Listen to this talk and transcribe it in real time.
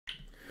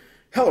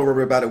Hello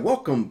everybody,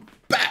 welcome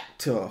back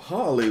to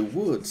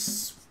Hollywood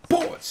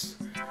Sports.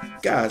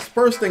 Guys,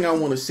 first thing I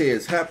want to say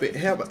is have a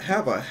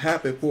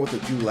happy 4th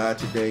of July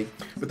today.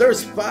 But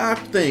there's 5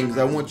 things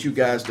I want you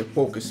guys to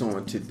focus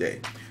on today.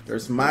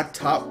 There's my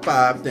top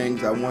 5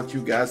 things I want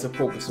you guys to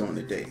focus on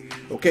today.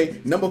 Okay,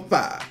 number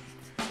 5.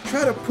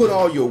 Try to put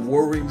all your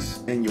worries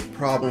and your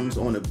problems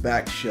on the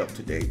back shelf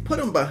today. Put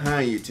them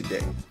behind you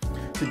today.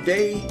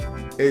 Today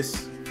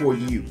is for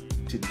you.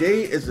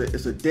 Today is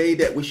a day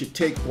that we should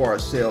take for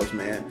ourselves,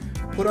 man.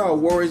 Put our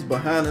worries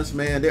behind us,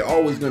 man. They're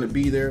always going to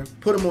be there.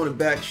 Put them on the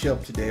back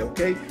shelf today,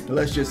 okay? And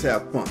let's just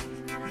have fun.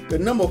 The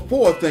number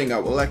 4 thing I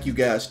would like you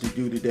guys to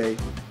do today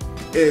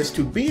is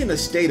to be in a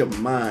state of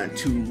mind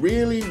to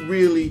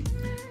really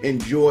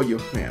enjoy your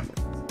family.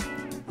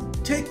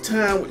 Take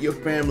time with your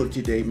family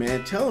today,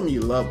 man. Tell them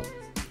you love them.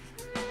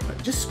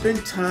 Just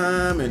spend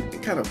time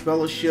and kind of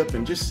fellowship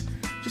and just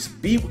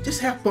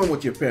have fun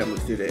with your family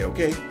today,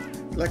 okay?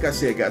 Like I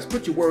said, guys,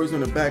 put your worries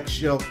on the back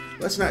shelf.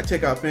 Let's not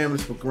take our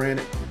families for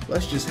granted.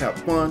 Let's just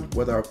have fun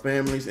with our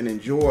families and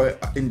enjoy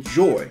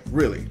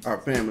really our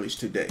families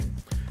today.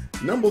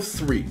 Number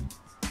 3,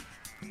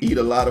 eat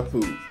a lot of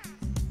food.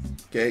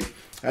 Okay,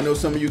 I know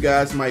some of you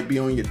guys might be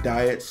on your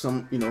diet.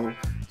 Some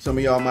of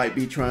y'all might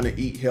be trying to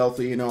eat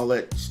healthy and all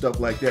that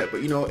stuff like that.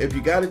 But if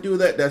you got to do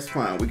that, that's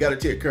fine. We got to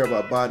take care of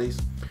our bodies.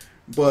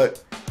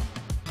 But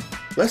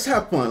let's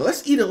have fun.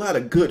 Let's eat a lot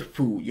of good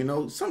food.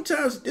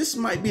 Sometimes this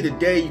might be the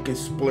day you can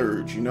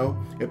splurge,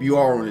 if you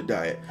are on a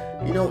diet.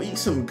 Eat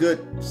some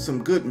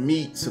good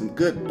meat, some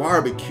good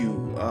barbecue,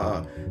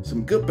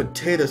 some good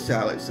potato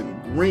salad,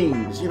 some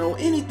greens,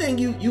 anything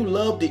you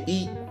love to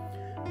eat,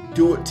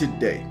 do it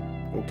today.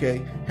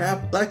 Okay?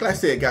 Like I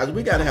said, guys,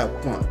 we got to have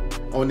fun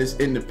on this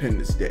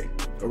Independence Day.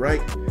 All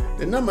right?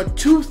 The number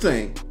 2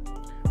 thing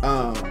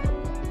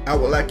I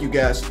would like you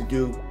guys to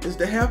do is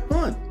to have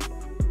fun.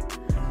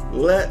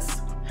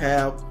 Let's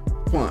have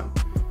fun.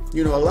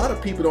 A lot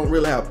of people don't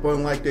really have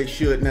fun like they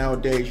should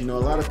nowadays. A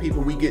lot of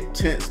people, we get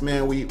tense,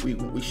 man. We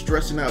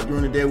stressing out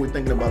during the day. We're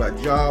thinking about our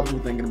jobs. We're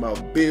thinking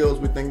about bills.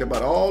 We're thinking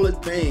about all the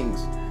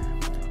things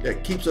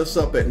that keeps us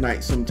up at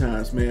night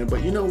sometimes, man.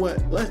 But you know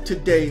what? Let's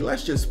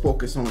just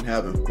focus on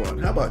having fun.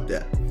 How about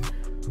that?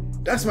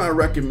 That's my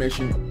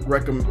recommendation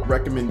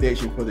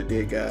for the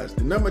day, guys.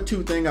 The number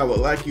 2 thing I would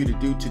like you to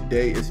do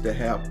today is to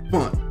have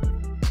fun.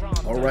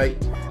 All right,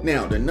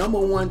 now the number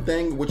 1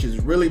 thing, which is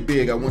really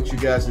big, I want you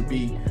guys to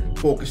be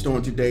focused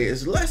on today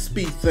is let's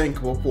be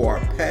thankful for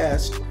our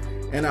past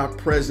and our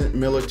present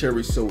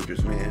military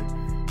soldiers,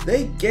 man.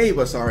 They gave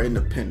us our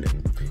independence.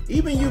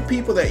 Even you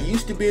people that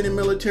used to be in the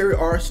military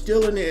or are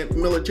still in the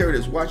military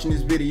that's watching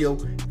this video,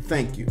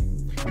 thank you.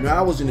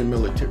 I was in the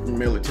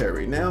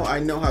military. Now I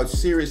know how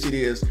serious it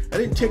is. I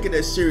didn't take it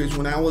as serious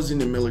when I was in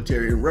the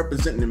military and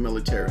representing the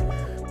military.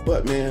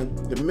 But man,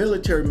 the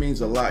military means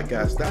a lot,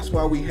 guys. That's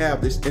why we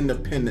have this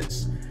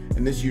independence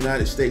in this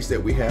United States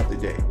that we have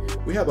today.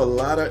 We have a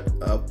lot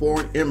of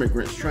foreign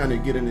immigrants trying to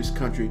get in this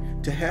country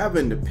to have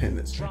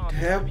independence, to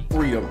have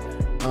freedom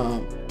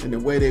in the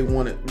way they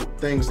want it,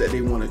 things that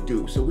they want to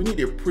do. So we need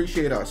to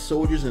appreciate our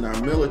soldiers and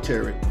our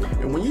military.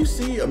 And when you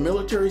see a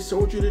military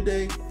soldier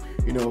today,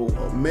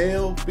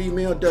 male,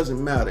 female,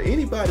 doesn't matter.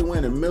 Anybody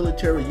wearing a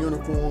military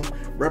uniform,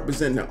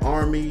 representing the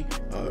Army,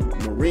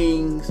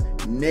 Marines,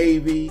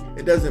 Navy,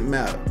 it doesn't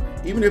matter.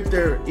 Even if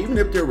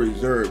they're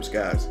reserves,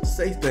 guys,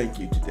 say thank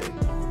you today.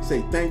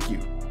 Say thank you.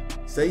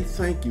 Say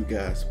thank you,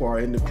 guys, for our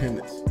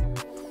independence.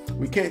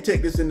 We can't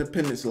take this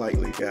independence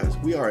lightly, guys.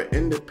 We are an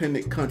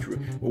independent country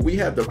where we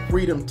have the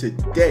freedom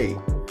today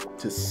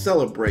to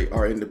celebrate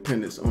our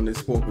independence on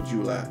this 4th of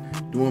July,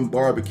 doing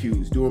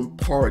barbecues, doing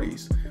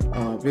parties,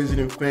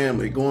 visiting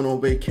family, going on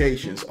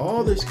vacations,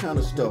 all this kind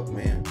of stuff,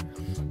 man.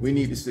 We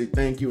need to say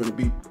thank you and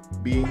we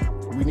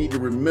need to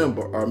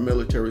remember our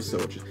military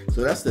soldiers.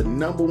 So that's the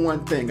number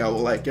 1 thing I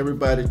would like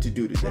everybody to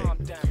do today.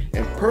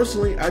 And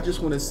personally, I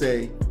just want to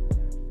say,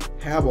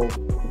 have a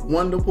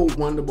wonderful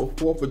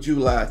 4th of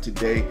July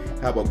today.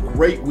 Have a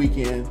great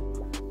weekend.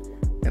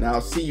 And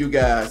I'll see you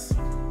guys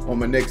on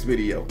my next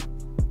video.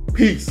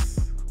 Peace.